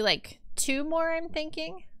 we can do like 2 more, I'm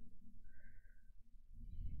thinking.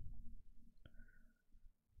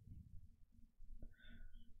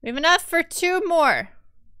 We have enough for 2 more.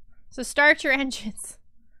 So start your engines.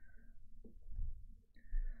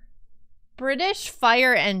 British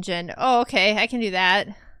fire engine. Oh, okay, I can do that.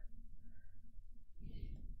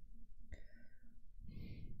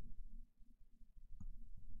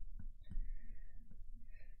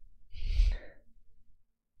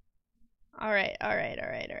 Alright.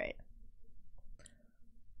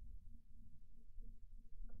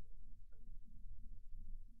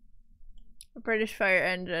 British fire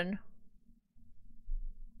engine.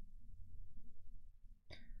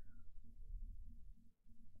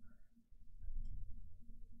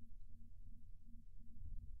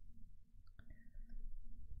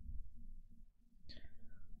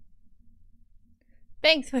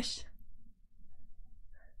 Thanks, Wish.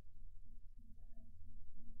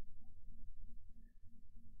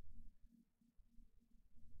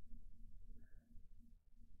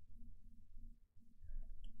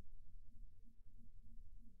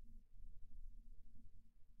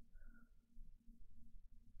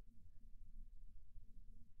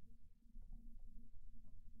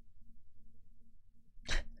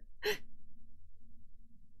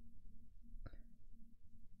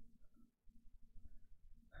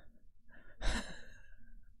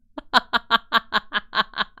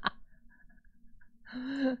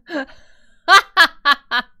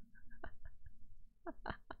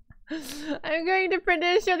 I'm going to print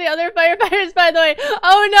and show the other firefighters, by the way.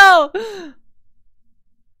 Oh no!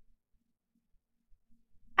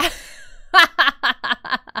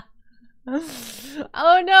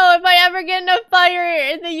 Oh no, if I ever get in a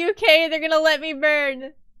fire in the UK, they're gonna let me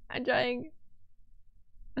burn. I'm trying.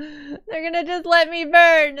 They're gonna just let me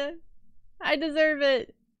burn. I deserve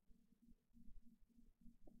it.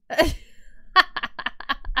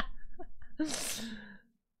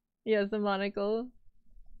 Yes, a monocle.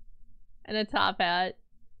 And a top hat.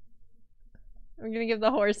 I'm gonna give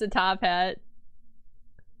the horse a top hat.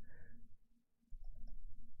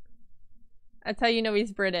 That's how you know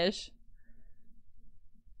he's British.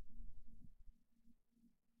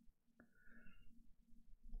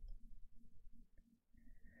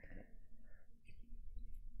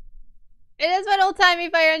 It is what old-timey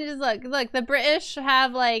fire engines look. Look, the British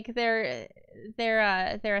have like they're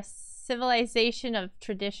a civilization of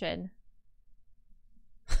tradition.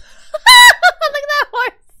 Look at that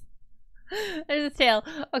horse. There's his tail.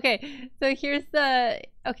 Okay, so here's the.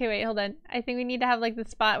 Okay, wait, hold on. I think we need to have like the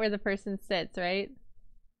spot where the person sits, right?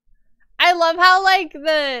 I love how like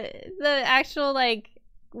the actual like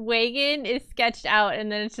wagon is sketched out,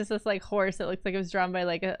 and then it's just this like horse that looks like it was drawn by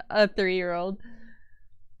like a 3-year-old.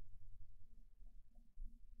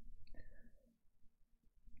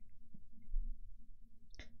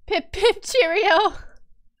 Pip pip cheerio.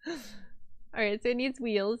 Alright, so it needs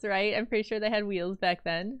wheels, right? I'm pretty sure they had wheels back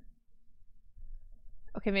then.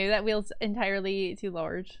 Okay, maybe that wheel's entirely too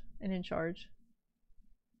large and in charge.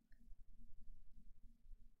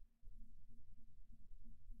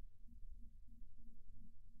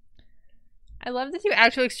 I love the 2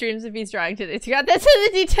 actual extremes of these drawing today. It's got this in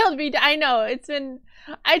the detailed video. I know, it's been...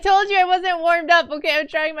 I told you I wasn't warmed up. Okay, I'm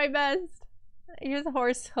trying my best. Here's a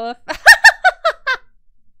horse hoof.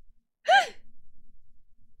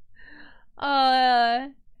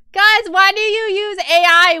 Guys, why do you use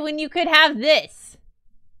AI when you could have this?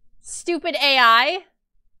 Stupid AI.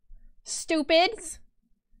 Stupids.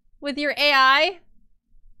 With your AI.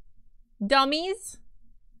 Dummies.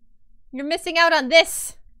 You're missing out on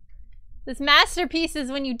this. This masterpiece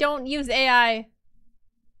is when you don't use AI.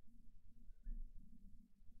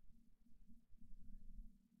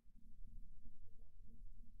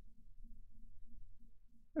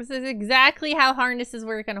 This is exactly how harnesses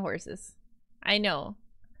work on horses. I know.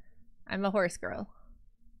 I'm a horse girl.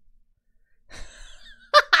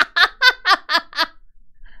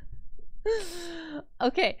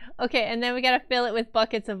 Okay, and then we gotta fill it with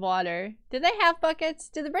buckets of water. Do they have buckets?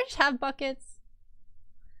 Do the British have buckets?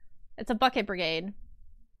 It's a bucket brigade.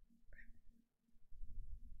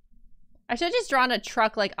 I should have just drawn a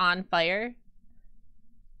truck like on fire.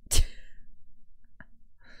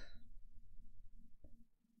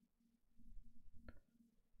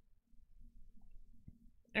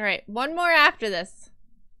 Alright, 1 more after this.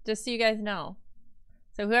 Just so you guys know.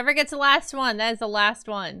 So whoever gets the last one, that is the last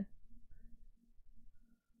one.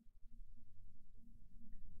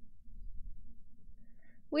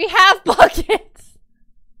 We have buckets!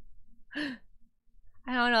 I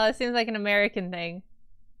don't know, it seems like an American thing.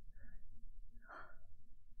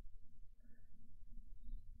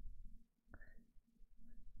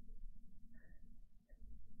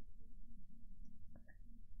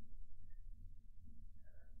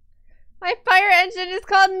 engine is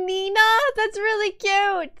called Nina? That's really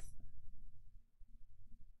cute.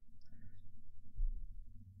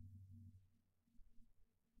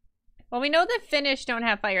 Well, we know the Finnish don't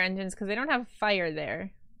have fire engines because they don't have fire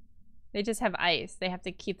there. They just have ice. They have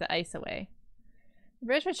to keep the ice away. The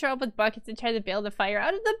British would show up with buckets and try to bail the fire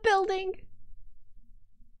out of the building.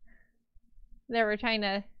 There, we're trying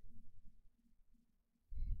to...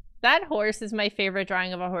 That horse is my favorite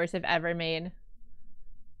drawing of a horse I've ever made.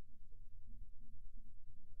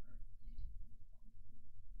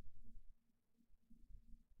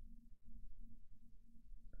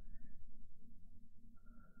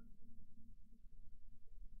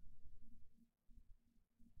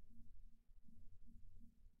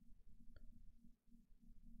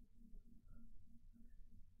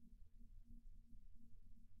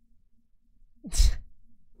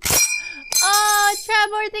 Oh,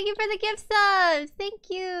 Trevor, thank you for the gift subs. Thank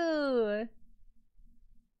you.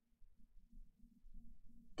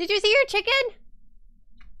 Did you see your chicken?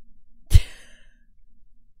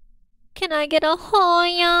 Can I get a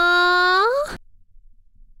Hoya?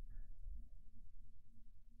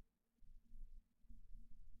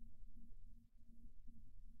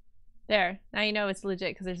 There. Now you know it's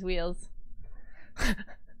legit because there's wheels.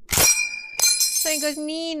 Someone goes,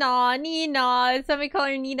 Nina, Nina. Somebody call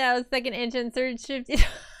her Nina, second engine, third shift.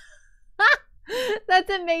 That's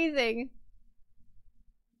amazing.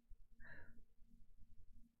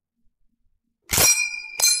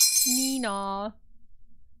 Nina.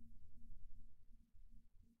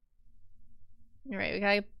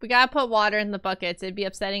 Alright, we gotta put water in the buckets. It'd be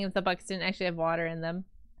upsetting if the buckets didn't actually have water in them.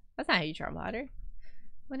 That's not how you draw water.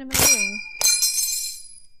 What am I doing?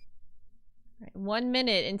 Alright, 1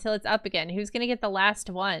 minute until it's up again. Who's gonna get the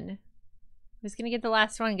last one? Who's gonna get the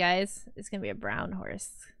last one, guys? It's gonna be a brown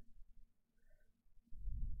horse.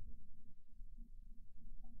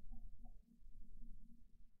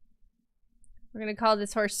 We're gonna call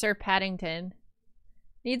this horse Sir Paddington.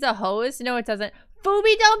 Needs a hose? No, it doesn't.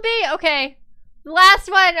 Phoebe, don't be! Okay. Last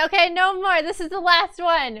one! Okay, no more. This is the last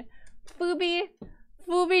one. Phoebe,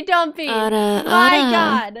 don't be. My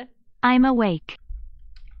God. I'm awake.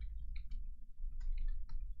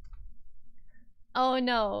 Oh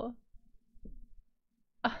no.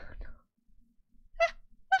 Oh no.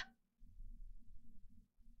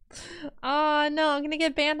 Oh no, I'm gonna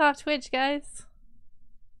get banned off Twitch, guys.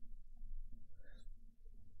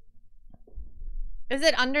 Is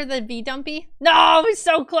it under the V dumpy? No, it's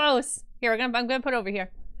so close. Here, I'm gonna put it over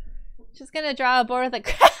here. Just gonna draw a board with a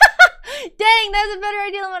dang, that's a better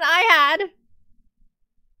idea than what I had.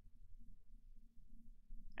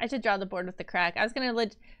 I should draw the board with the crack. I was gonna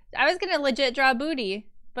legit draw a booty,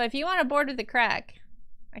 but if you want a board with a crack,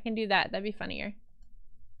 I can do that. That'd be funnier.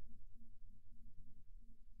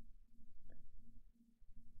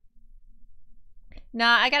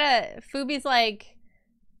 Nah, I gotta. Phoebe's like,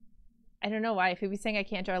 I don't know why. Phoebe's saying I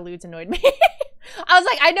can't draw lewds annoyed me. I was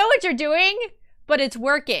like, I know what you're doing, but it's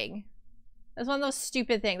working. That's one of those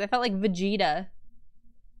stupid things. I felt like Vegeta.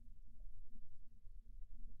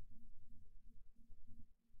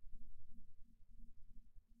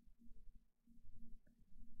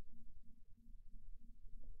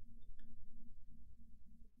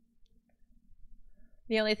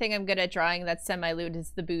 The only thing I'm good at drawing that's semi-lewd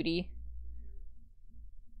is the booty.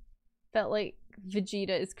 Felt like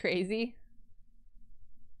Vegeta is crazy.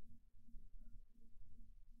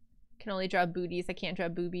 Can only draw booties. I can't draw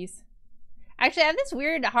boobies. Actually, I have this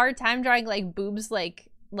weird hard time drawing like boobs like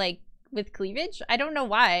with cleavage. I don't know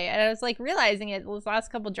why. And I was like realizing it those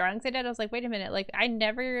last couple drawings I did. I was like, wait a minute, like I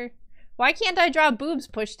never, why can't I draw boobs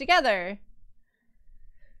pushed together?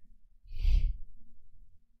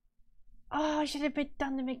 Oh, I should have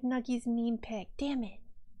done the McNuggies meme pic. Damn it.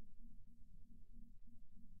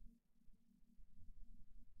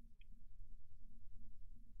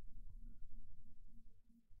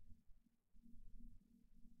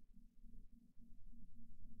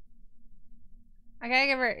 I gotta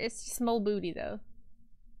give her, it's just small booty though.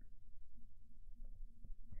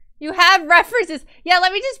 You have references. Yeah,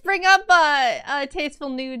 let me just bring up a Tasteful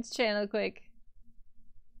Nudes channel quick.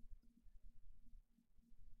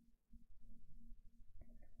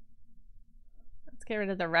 Let's get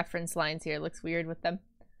rid of the reference lines here. It looks weird with them.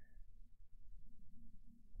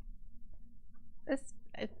 This,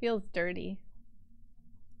 it feels dirty.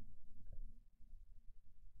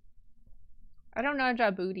 I don't know how to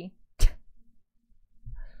draw booty.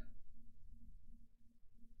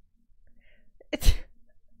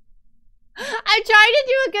 I'm trying to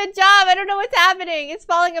do a good job. I don't know what's happening. It's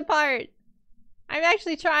falling apart. I'm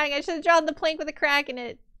actually trying. I should have drawn the plank with a crack in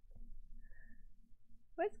it.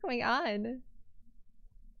 What's going on?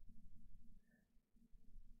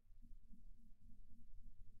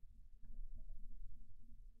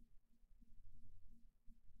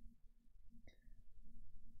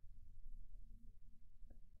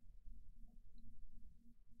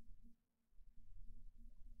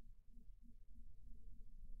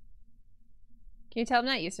 Can you tell I'm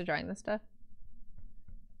not used to drawing this stuff?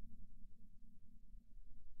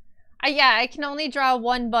 Yeah, I can only draw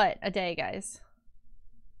one butt a day, guys.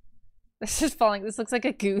 This is falling. This looks like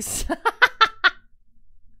a goose.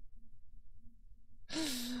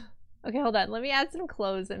 Okay, hold on. Let me add some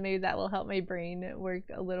clothes and maybe that will help my brain work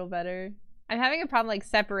a little better. I'm having a problem like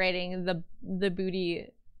separating the booty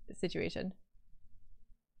situation.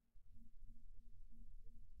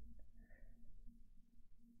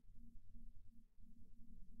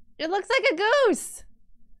 It looks like a goose.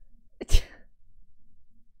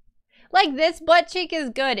 Like this butt cheek is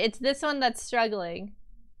good. It's this one that's struggling.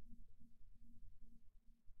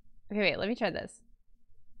 Okay, wait, let me try this.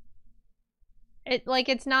 It's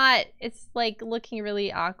like looking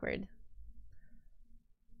really awkward.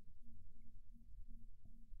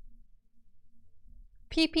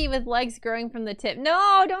 PP with legs growing from the tip.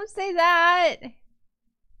 No, don't say that.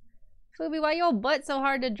 Phoebe, why your butt so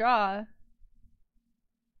hard to draw?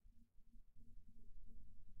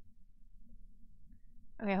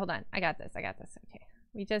 Okay, hold on. I got this. I got this. Okay.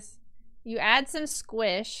 You add some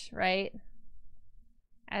squish, right?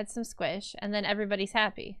 Add some squish, and then everybody's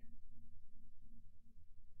happy.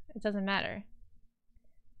 It doesn't matter.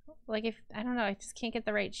 Like if, I don't know, I just can't get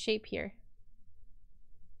the right shape here.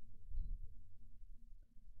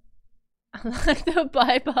 Unlock the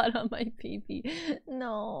bipod on my PP.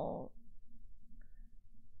 No.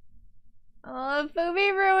 Oh,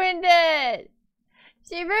 Phoebe ruined it!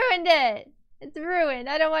 She ruined it! It's ruined.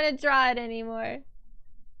 I don't want to draw it anymore.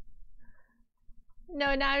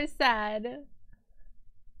 No, now I'm sad.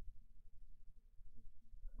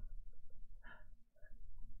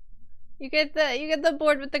 You get the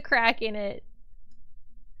board with the crack in it.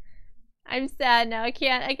 I'm sad now.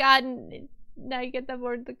 Now you get the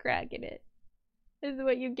board with the crack in it. This is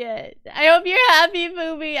what you get. I hope you're happy,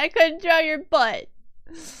 Phoebe. I couldn't draw your butt.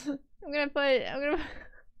 I'm gonna put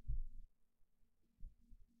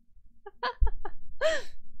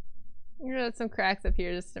some cracks up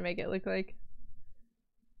here just to make it look like.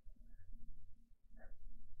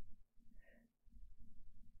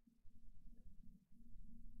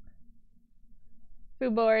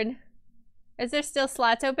 Food board. Is there still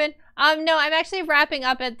slots open? No, I'm actually wrapping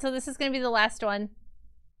up it, so this is gonna be the last one.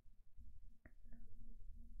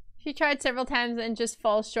 She tried several times and just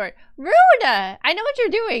falls short. Ruda! I know what you're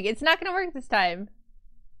doing. It's not gonna work this time.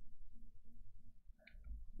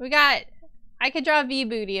 I could draw V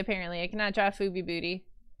booty, apparently. I cannot draw Phoebe booty.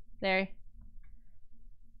 There.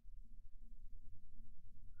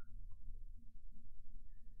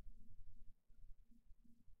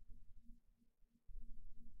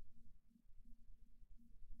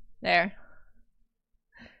 There.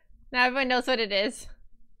 Now everyone knows what it is.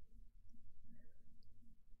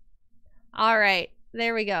 Alright.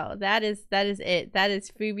 There we go. That is it. That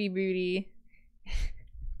is Phoebe booty.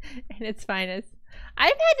 In its finest.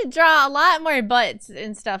 I've had to draw a lot more butts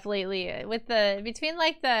and stuff lately with between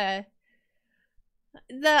like the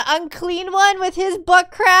unclean one with his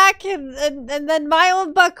butt crack and then my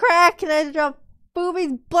own butt crack, and I had to draw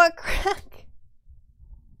Booby's butt crack.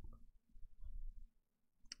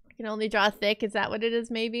 I can only draw thick. Is that what it is?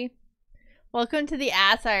 Maybe. Welcome to the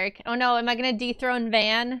ASRock. Oh no, am I gonna dethrone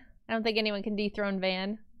Van? I don't think anyone can dethrone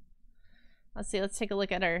Van. Let's see. Let's take a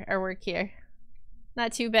look at our work here.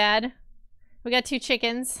 Not too bad. We got 2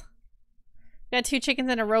 chickens. We got 2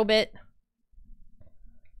 chickens and a robot.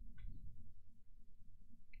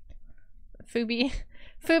 Phoebe,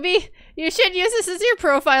 you should use this as your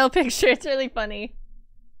profile picture. It's really funny.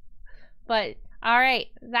 But, alright.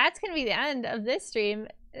 That's going to be the end of this stream.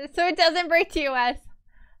 So it doesn't break TOS.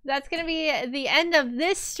 That's going to be the end of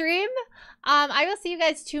this stream. I will see you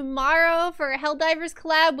guys tomorrow for Helldivers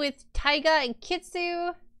collab with Taiga and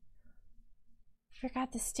Kitsu.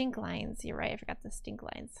 Forgot the stink lines. You're right, I forgot the stink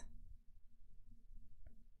lines.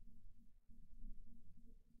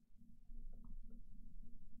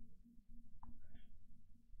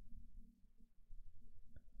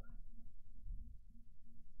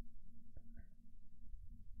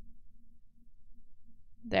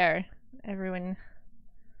 There. Everyone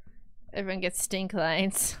gets stink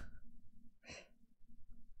lines.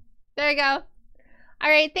 There you go.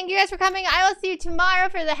 Alright, thank you guys for coming. I will see you tomorrow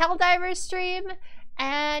for the Helldivers stream.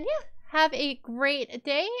 And yeah, have a great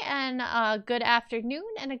day and a good afternoon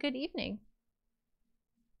and a good evening.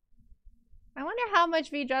 I wonder how much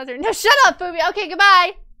V draws are. No, shut up, Booby. Okay,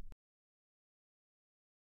 goodbye.